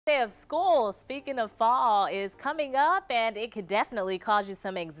Day of school, speaking of fall, is coming up and it could definitely cause you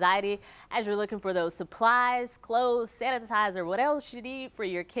some anxiety as you're looking for those supplies, clothes, sanitizer, what else you need for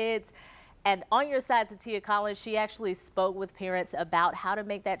your kids. And on your side, to Tia Collins, she actually spoke with parents about how to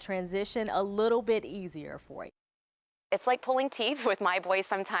make that transition a little bit easier for you. It's like pulling teeth with my boys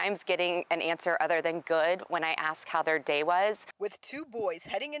sometimes getting an answer other than good when I ask how their day was. With two boys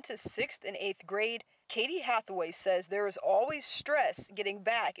heading into 6th and 8th grade, Katie Hathaway says there is always stress getting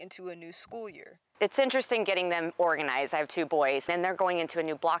back into a new school year. It's interesting getting them organized. I have two boys and they're going into a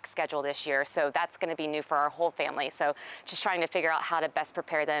new block schedule this year, so that's going to be new for our whole family. So just trying to figure out how to best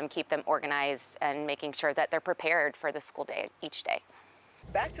prepare them, keep them organized, and making sure that they're prepared for the school day each day.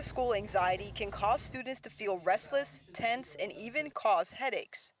 Back to school anxiety can cause students to feel restless, tense, and even cause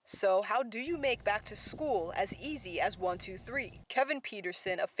headaches. So how do you make back to school as easy as 1, 2, 3? Kevin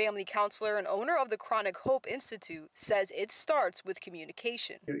Peterson, a family counselor and owner of the Chronic Hope Institute, says it starts with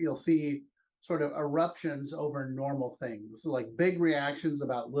communication. You'll see sort of eruptions over normal things, like big reactions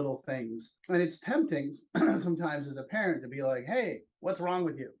about little things. And it's tempting sometimes as a parent to be like, hey, what's wrong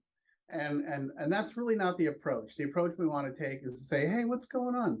with you? And that's really not the approach. The approach we want to take is to say, hey, what's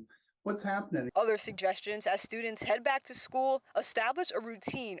going on? What's happening? Other suggestions as students head back to school: establish a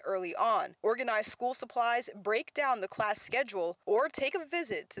routine early on, organize school supplies, break down the class schedule, or take a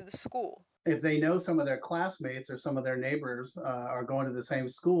visit to the school. If they know some of their classmates or some of their neighbors are going to the same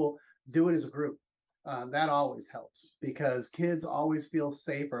school, do it as a group. That always helps because kids always feel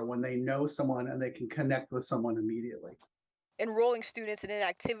safer when they know someone and they can connect with someone immediately. Enrolling students in an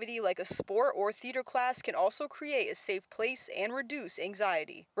activity like a sport or theater class can also create a safe place and reduce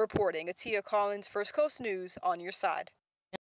anxiety. Reporting, Atia Collins, First Coast News, on your side.